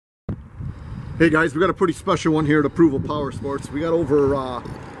Hey guys, we got a pretty special one here at Approval Power Sports. We got over,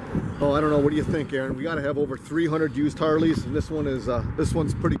 oh, I don't know, what do you think, Aaron? We got to have over 300 used Harleys, and this one's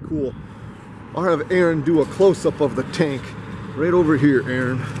pretty cool. I'll have Aaron do a close-up of the tank right over here,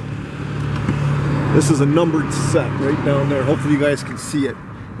 Aaron. This is a numbered set right down there. Hopefully you guys can see it.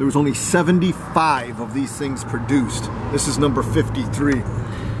 There was only 75 of these things produced. This is number 53.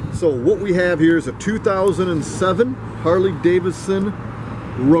 So what we have here is a 2007 Harley-Davidson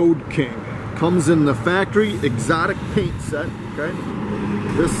Road King. Comes in the factory exotic paint set, okay?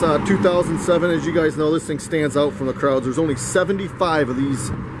 This 2007, as you guys know, this thing stands out from the crowds. There's only 75 of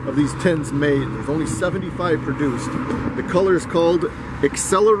these tins made. There's only 75 produced. The color is called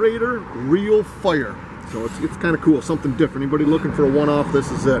Accelerator Real Fire. So it's kind of cool, something different. Anybody looking for a one-off,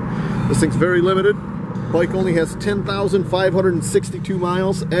 this is it. This thing's very limited. Bike only has 10,562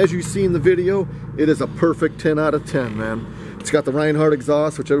 miles. As you see in the video, it is a perfect 10 out of 10, man. It's got the Reinhardt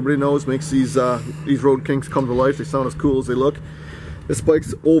exhaust, which everybody knows makes these Road Kings come to life. They sound as cool as they look. This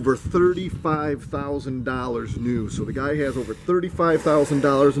bike's over $35,000 new. So the guy has over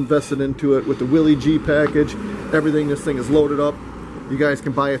 $35,000 invested into it with the Willie G package. Everything, this thing is loaded up. You guys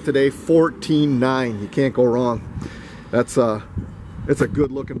can buy it today, $14,900. You can't go wrong. It's a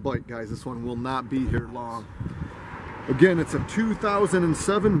good looking bike, guys. This one will not be here long. Again, it's a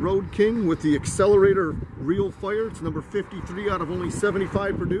 2007 Road King with the Accelerator Real Fire. It's number 53 out of only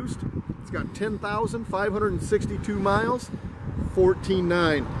 75 produced. It's got 10,562 miles,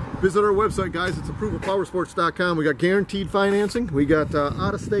 $14,900. Visit our website, guys. It's approvalpowersports.com. We got guaranteed financing. We got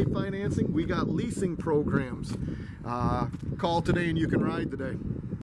out-of-state financing. We got leasing programs. Call today and you can ride today.